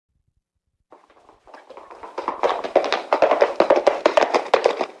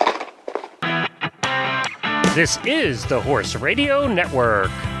This is the Horse Radio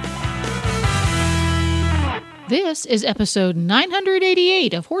Network. This is episode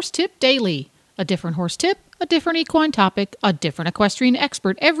 988 of Horse Tip Daily. A different horse tip, a different equine topic, a different equestrian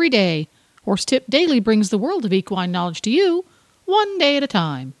expert every day. Horse Tip Daily brings the world of equine knowledge to you, one day at a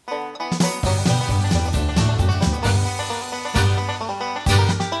time.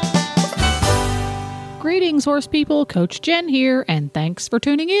 Greetings, horse people. Coach Jen here, and thanks for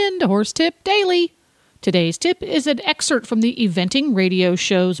tuning in to Horse Tip Daily. Today's tip is an excerpt from the eventing radio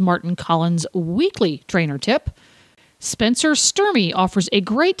show's Martin Collins weekly trainer tip. Spencer Sturmey offers a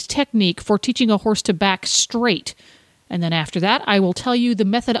great technique for teaching a horse to back straight. And then after that, I will tell you the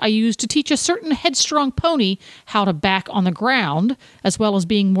method I use to teach a certain headstrong pony how to back on the ground, as well as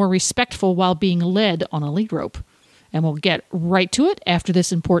being more respectful while being led on a lead rope. And we'll get right to it after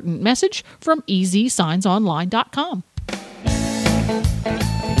this important message from EasySignsOnline.com.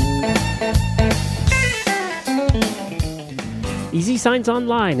 Easy Signs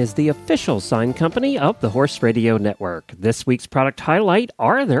Online is the official sign company of the Horse Radio Network. This week's product highlight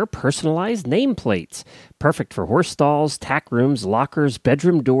are their personalized nameplates. Perfect for horse stalls, tack rooms, lockers,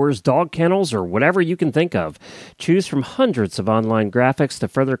 bedroom doors, dog kennels, or whatever you can think of. Choose from hundreds of online graphics to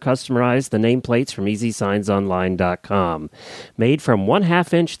further customize the nameplates from EasySignsOnline.com. Made from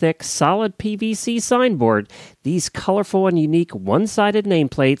 1/2 inch thick, solid PVC signboard, these colorful and unique one-sided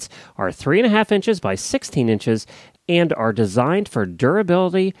nameplates are 3.5 inches by 16 inches and are designed for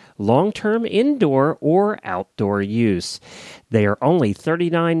durability, long-term indoor or outdoor use. They are only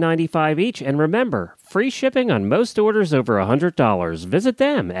 $39.95 each, and remember, free shipping on most orders over $100. Visit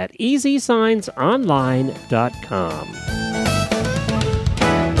them at EasySignsOnline.com.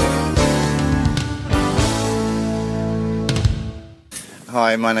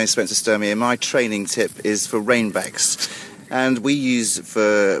 Hi, my name is Spencer Sturmey, and my training tip is for reinbacks. And we use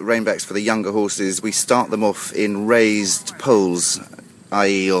for reinbacks for the younger horses, we start them off in raised poles,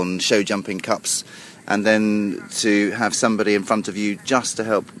 i.e. on show jumping cups, and then to have somebody in front of you just to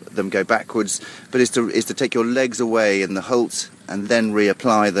help them go backwards, but is to take your legs away in the halt and then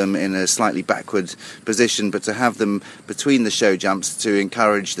reapply them in a slightly backward position, but to have them between the show jumps to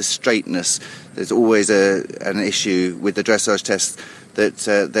encourage the straightness. There's always an issue with the dressage test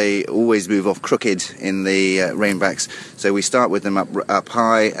that they always move off crooked in the reinbacks. So we start with them up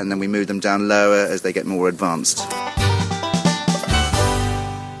high, and then we move them down lower as they get more advanced.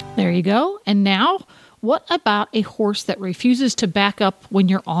 There you go. And now, what about a horse that refuses to back up when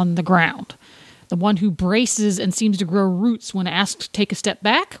you're on the ground? The one who braces and seems to grow roots when asked to take a step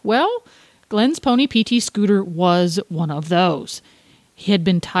back? Well, Glenn's pony PT Scooter was one of those. He had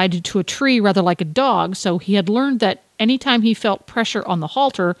been tied to a tree rather like a dog, so he had learned that anytime he felt pressure on the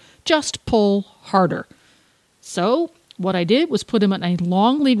halter, just pull harder. So what I did was put him on a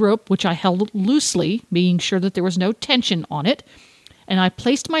long lead rope, which I held loosely, being sure that there was no tension on it, and I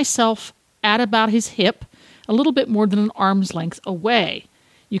placed myself at about his hip, a little bit more than an arm's length away.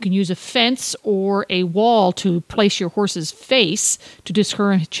 You can use a fence or a wall to place your horse's face to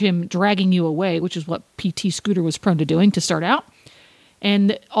discourage him dragging you away, which is what PT Scooter was prone to doing to start out.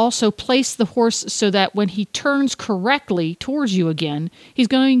 And also place the horse so that when he turns correctly towards you again, he's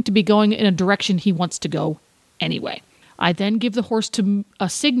going to be going in a direction he wants to go anyway. I then give the horse a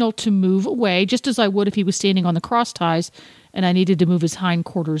signal to move away, just as I would if he was standing on the cross ties and I needed to move his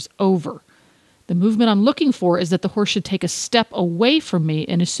hindquarters over. The movement I'm looking for is that the horse should take a step away from me,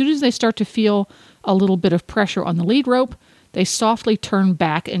 and as soon as they start to feel a little bit of pressure on the lead rope, they softly turn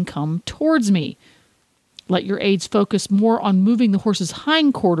back and come towards me. Let your aids focus more on moving the horse's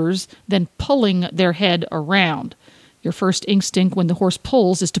hindquarters than pulling their head around. Your first instinct when the horse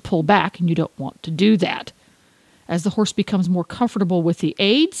pulls is to pull back, and you don't want to do that. As the horse becomes more comfortable with the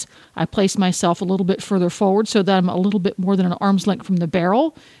aids, I place myself a little bit further forward so that I'm a little bit more than an arm's length from the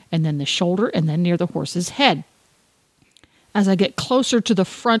barrel, and then the shoulder, and then near the horse's head. As I get closer to the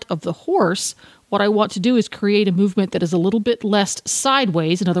front of the horse, what I want to do is create a movement that is a little bit less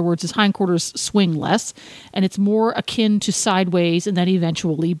sideways. In other words, his hindquarters swing less, and it's more akin to sideways and then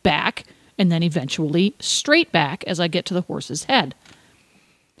eventually back, and then eventually straight back as I get to the horse's head.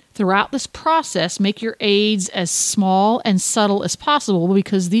 Throughout this process, make your aids as small and subtle as possible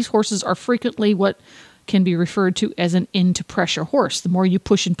because these horses are frequently what can be referred to as an into-pressure horse. The more you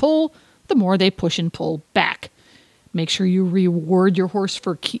push and pull, the more they push and pull back. Make sure you reward your horse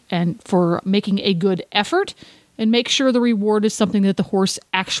for making a good effort, and make sure the reward is something that the horse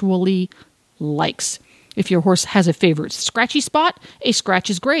actually likes. If your horse has a favorite scratchy spot, a scratch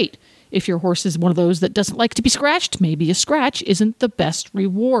is great. If your horse is one of those that doesn't like to be scratched, maybe a scratch isn't the best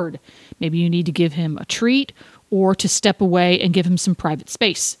reward. Maybe you need to give him a treat or to step away and give him some private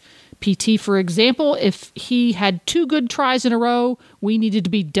space. PT, for example, if he had 2 good tries in a row, we needed to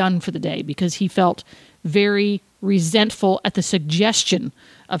be done for the day because he felt very resentful at the suggestion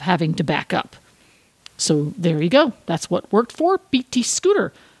of having to back up. So there you go. That's what worked for PT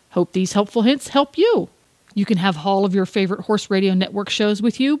Scooter. Hope these helpful hints help you. You can have all of your favorite Horse Radio Network shows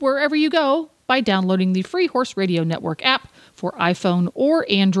with you wherever you go by downloading the free Horse Radio Network app for iPhone or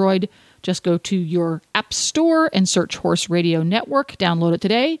Android. Just go to your app store and search Horse Radio Network. Download it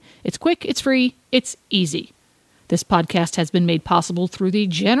today. It's quick, it's free, it's easy. This podcast has been made possible through the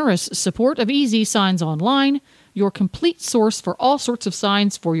generous support of Easy Signs Online, your complete source for all sorts of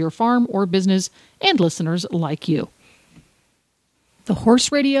signs for your farm or business and listeners like you. The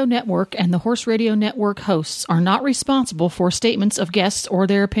Horse Radio Network and the Horse Radio Network hosts are not responsible for statements of guests or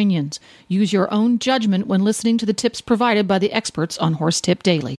their opinions. Use your own judgment when listening to the tips provided by the experts on Horse Tip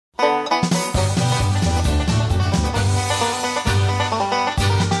Daily.